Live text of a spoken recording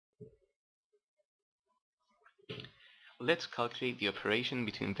let's calculate the operation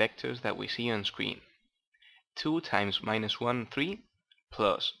between vectors that we see on screen. 2 times minus 1, 3,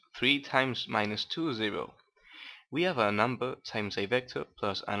 plus 3 times minus 2, 0. We have a number times a vector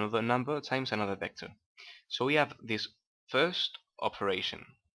plus another number times another vector. So we have this first operation,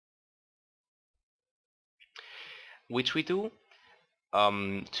 which we do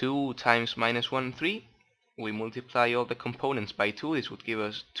 2 times minus 1, 3. We multiply all the components by 2. This would give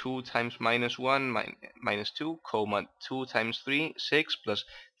us 2 times minus 1 minus 2, comma 2 times 3, 6, plus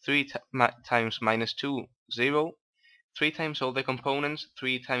 3 times minus 2, 0. 3 times all the components,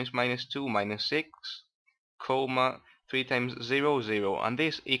 3 times minus 2 minus 6, comma 3 times 0, 0. And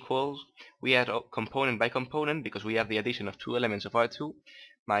this equals, we add component by component because we have the addition of two elements of R2,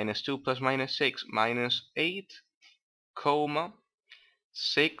 minus 2 plus minus 6 minus 8, comma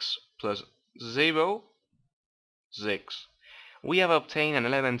 6 plus 0, 6. We have obtained an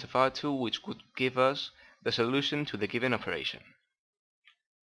element of R2 which could give us the solution to the given operation.